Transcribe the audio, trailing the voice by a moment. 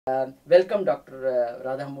Welcome Dr.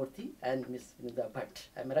 Radha Murthy and Ms. Vinda Bhatt.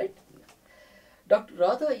 Am I right? Dr.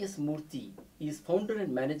 Radha S. Murthy is founder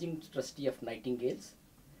and managing trustee of Nightingales.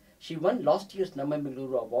 She won last year's Namma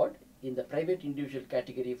Bengaluru award in the private individual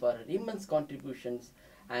category for her immense contributions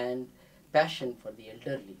and passion for the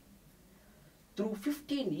elderly. Through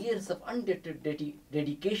 15 years of undivided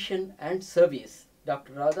dedication and service,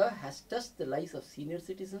 Dr. Radha has touched the lives of senior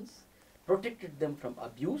citizens, protected them from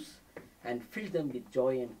abuse, and filled them with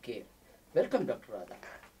joy and care. Welcome, Dr. Radha.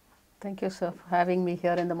 Thank you, sir, for having me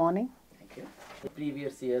here in the morning. Thank you. The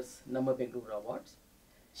previous year's Namma Bengaluru Awards.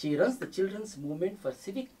 She runs the Children's Movement for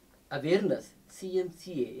Civic Awareness,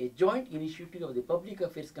 CMCA, a joint initiative of the Public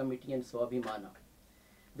Affairs Committee and Swabhimana.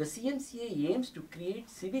 The CMCA aims to create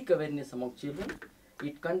civic awareness among children.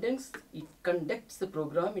 It conducts the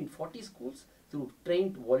program in 40 schools through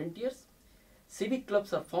trained volunteers. Civic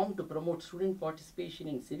clubs are formed to promote student participation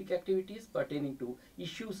in civic activities pertaining to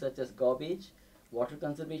issues such as garbage, water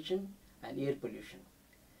conservation, and air pollution.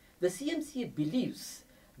 The CMCA believes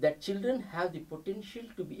that children have the potential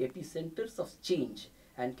to be epicenters of change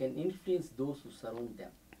and can influence those who surround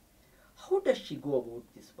them. How does she go about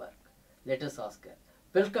this work? Let us ask her.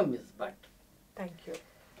 Welcome, Ms. Bhatt. Thank you.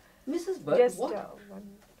 Mrs. Bhatt, Just what?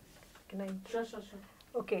 can I? Sure.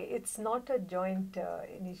 Okay, it's not a joint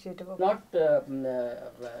initiative. Not Yeah.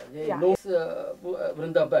 no,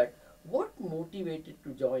 Vrinda Bhatt. What motivated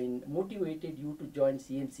you to join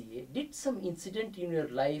CMCA? Did some incident in your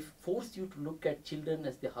life force you to look at children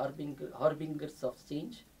as the harbingers of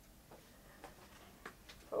change?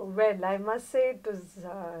 Well, I must say it was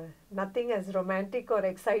nothing as romantic or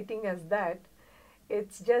exciting as that.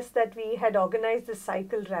 It's just that we had organized a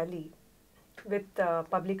cycle rally with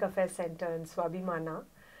Public Affairs Center in Swabhimana,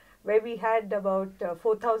 where we had about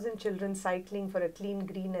 4,000 children cycling for a clean,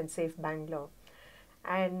 green and safe Bangalore.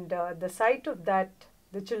 And the sight of that,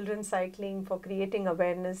 the children cycling for creating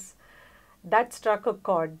awareness, that struck a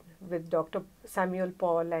chord with Dr. Samuel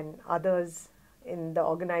Paul and others in the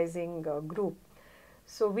organizing group.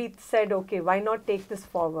 So we said, okay, why not take this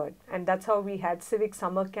forward? And that's how we had civic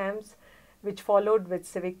summer camps, which followed with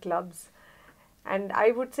civic clubs. And I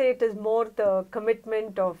would say it is more the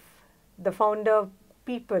commitment of the founder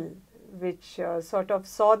people which sort of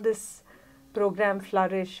saw this program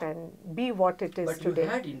flourish and be what it is today. But you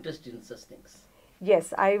had interest in such things.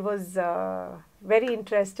 Yes, I was very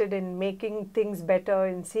interested in making things better,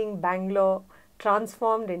 in seeing Bangalore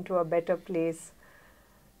transformed into a better place.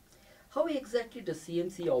 How exactly does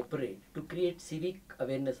CMC operate to create civic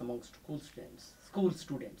awareness amongst school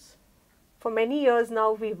students? For many years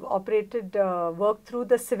now, we've operated work through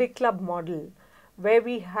the civic club model, where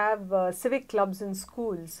we have civic clubs in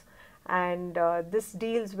schools, and this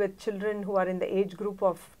deals with children who are in the age group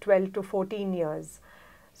of 12 to 14 years.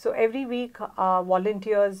 So every week,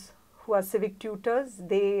 volunteers who are civic tutors,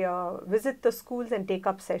 they visit the schools and take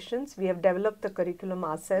up sessions. We have developed the curriculum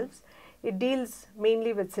ourselves. It deals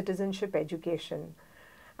mainly with citizenship education.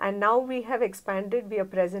 And now we have expanded. We are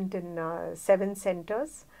present in 7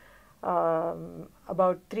 centers.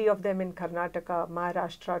 About 3 of them in Karnataka,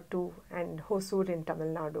 Maharashtra 2 and Hosur in Tamil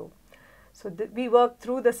Nadu. So we work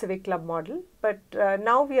through the civic club model, but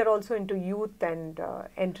now we are also into youth and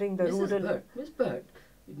entering the rural. Mrs. Bhatt,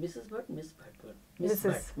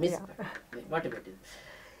 whatever it is.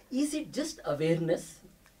 Is it just awareness,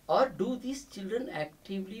 or do these children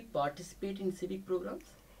actively participate in civic programs?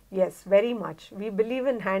 Yes, very much. We believe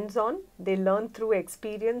in hands-on. They learn through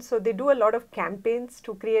experience. So they do a lot of campaigns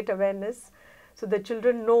to create awareness. So the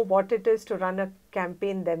children know what it is to run a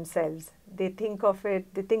campaign themselves. They think of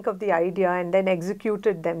it, they think of the idea and then execute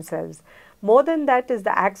it themselves. More than that is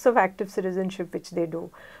the acts of active citizenship which they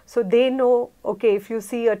do. So they know, okay, if you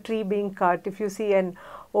see a tree being cut, if you see an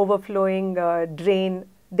overflowing drain,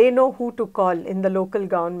 they know who to call in the local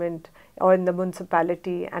government or in the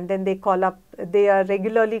municipality, and then they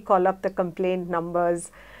regularly call up the complaint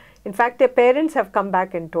numbers. In fact, their parents have come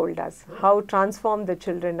back and told us how transformed the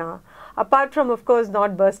children are. Apart from, of course,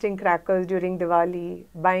 not bursting crackers during Diwali,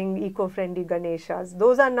 buying eco-friendly Ganeshas,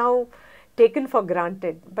 those are now taken for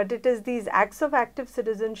granted. But it is these acts of active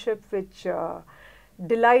citizenship which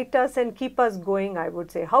delight us and keep us going, I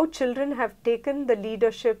would say. How children have taken the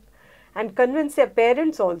leadership and convince their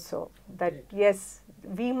parents also that yes,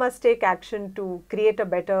 we must take action to create a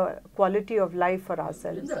better quality of life for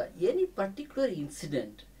ourselves. Linda, any particular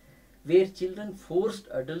incident where children forced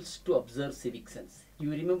adults to observe civic sense? You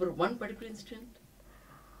remember one particular incident?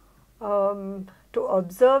 To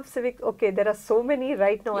observe civic, okay, there are so many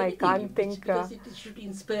right now. Anything, I can't think. Because it should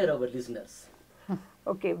inspire our listeners.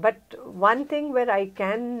 Okay, but one thing where I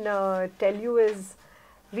can tell you is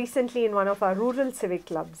recently in one of our rural civic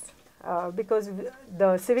clubs, because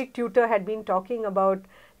the civic tutor had been talking about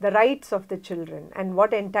the rights of the children and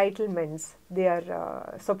what entitlements they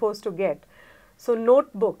are supposed to get. So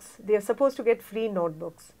notebooks, they are supposed to get free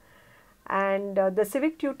notebooks. And the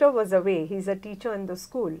civic tutor was away, he's a teacher in the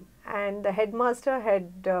school, and the headmaster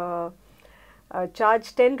had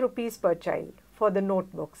charged 10 rupees per child for the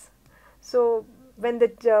notebooks. So when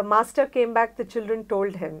the master came back, the children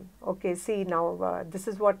told him, okay, see now this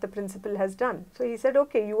is what the principal has done. So he said,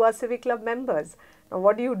 okay, you are civic club members, now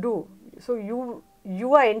what do you do? So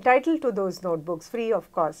you are entitled to those notebooks free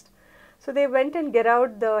of cost. So they went and get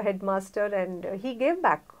out the headmaster, and he gave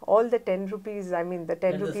back all the 10 rupees, I mean the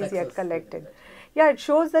 10 rupees he had collected. Yeah, it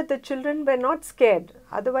shows that the children were not scared.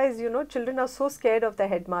 Otherwise, you know, children are so scared of the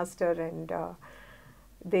headmaster, and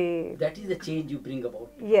that is the change you bring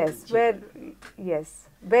about. Yes, where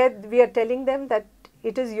we are telling them that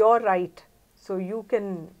it is your right, so you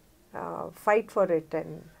can fight for it.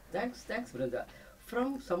 And thanks Vrunda.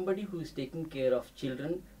 From somebody who is taking care of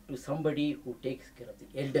children to somebody who takes care of the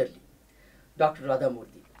elderly, Dr.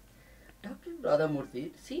 Radhamurthy. Dr.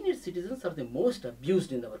 Radhamurthy, senior citizens are the most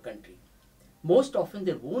abused in our country. Most often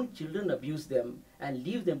their own children abuse them and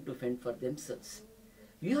leave them to fend for themselves.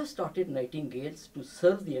 You have started Nightingales to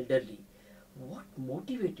serve the elderly. What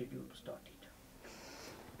motivated you to start it?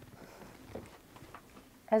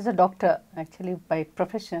 As a doctor, actually by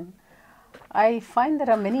profession, I find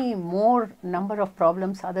there are many more number of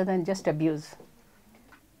problems other than just abuse.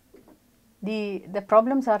 The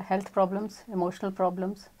problems are health problems, emotional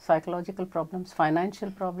problems, psychological problems, financial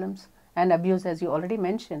problems, and abuse, as you already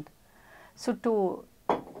mentioned. So to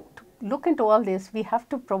look into all this, we have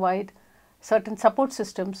to provide certain support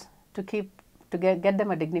systems to get them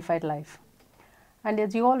a dignified life. And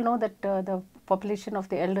as you all know that the population of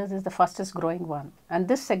the elders is the fastest growing one, and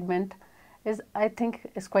this segment is, I think,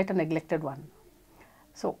 is quite a neglected one.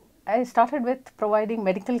 So I started with providing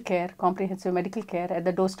medical care, comprehensive medical care at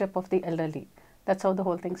the doorstep of the elderly. That's how the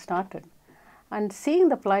whole thing started. And seeing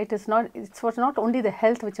the plight it was not only the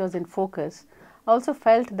health which was in focus, I also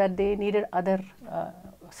felt that they needed other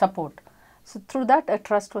support. So through that, a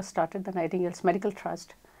trust was started, the Nightingales Medical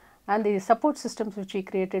Trust, and the support systems which we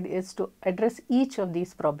created is to address each of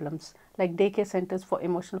these problems, like daycare centers for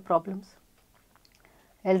emotional problems,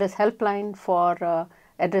 elders helpline for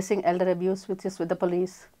addressing elder abuse, which is with the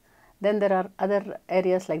police. Then there are other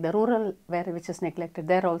areas like the rural, which is neglected.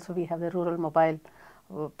 There also we have the rural mobile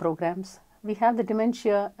programs. We have the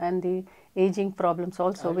dementia and the aging problems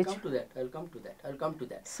also. I'll come to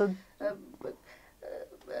that. So,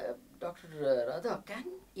 Dr. Radha, can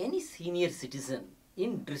any senior citizen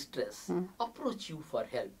in distress approach you for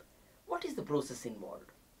help? What is the process involved?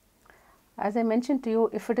 As I mentioned to you,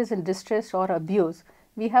 if it is in distress or abuse,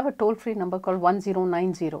 we have a toll-free number called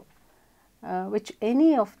 1090, which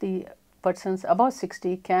any of the persons above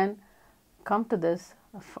 60 can come to this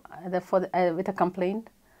with a complaint,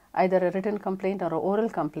 either a written complaint or an oral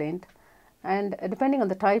complaint, and depending on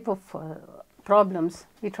the type of problems,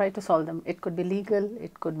 we try to solve them. It could be legal,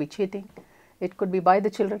 it could be cheating, it could be by the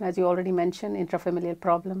children, as you already mentioned, intrafamilial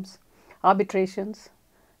problems, arbitrations,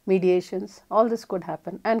 mediations, all this could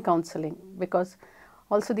happen, and counseling, because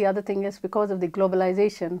also the other thing is, because of the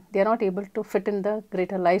globalization, they are not able to fit in the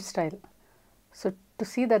greater lifestyle. So to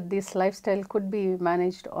see that this lifestyle could be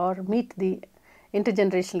managed or meet the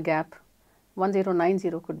intergenerational gap,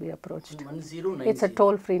 1090 could be approached. 1090. It's a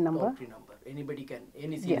toll-free number. Anybody can,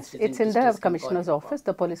 yes, it's in the commissioner's office,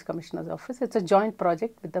 the police commissioner's office. It's a joint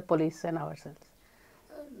project with the police and ourselves.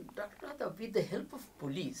 Dr. Radha, with the help of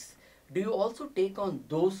police, do you also take on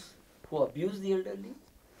those who abuse the elderly?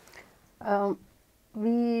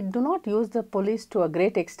 We do not use the police to a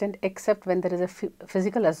great extent, except when there is a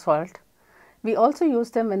physical assault. We also use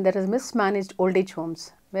them when there is mismanaged old age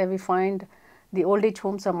homes, where we find the old age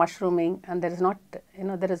homes are mushrooming and there is not,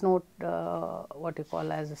 there is no what you call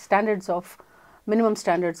as standards of, minimum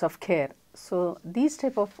standards of care. So these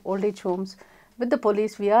type of old age homes, with the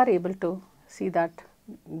police, we are able to see that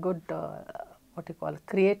good,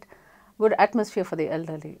 create good atmosphere for the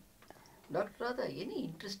elderly. Dr. Radha, any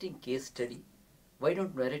interesting case study? Why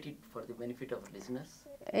don't narrate it for the benefit of listeners?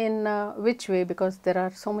 In which way? Because there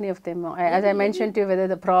are so many of them. As I mentioned to you, whether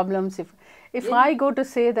the problems, if I go to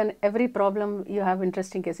say, then every problem you have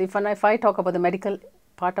interesting case. If I talk about the medical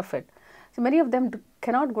part of it, so many of them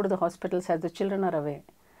cannot go to the hospitals as the children are away.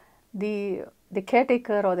 The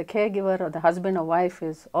caretaker or the caregiver or the husband or wife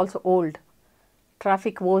is also old.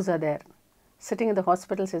 Traffic woes are there. Sitting in the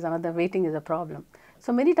hospitals is another, waiting is a problem.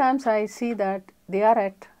 So many times I see that they are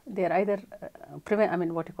either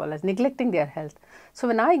neglecting their health. So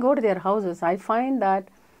when I go to their houses, I find that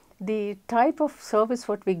the type of service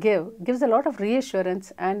what we give gives a lot of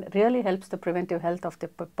reassurance and really helps the preventive health of the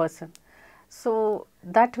person. So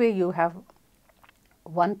that way you have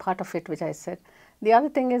one part of it which I said. The other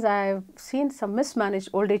thing is I have seen some mismanaged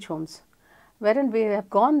old age homes wherein we have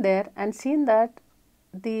gone there and seen that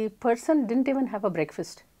the person didn't even have a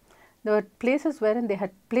breakfast. There were places wherein they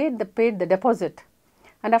had paid the deposit,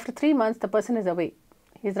 and after 3 months the person is away.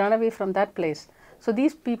 He's run away from that place. So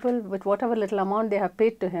these people, with whatever little amount they have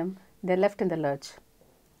paid to him, they're left in the lurch.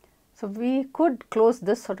 So we could close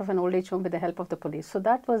this sort of an old age home with the help of the police. So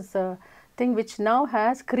that was a thing which now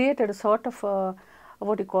has created a sort of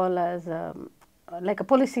what you call as like a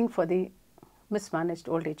policing for the mismanaged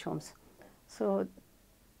old age homes. So,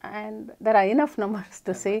 and there are enough numbers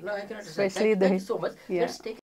to say, No, I cannot. especially Thank you so much. yeah. Let's take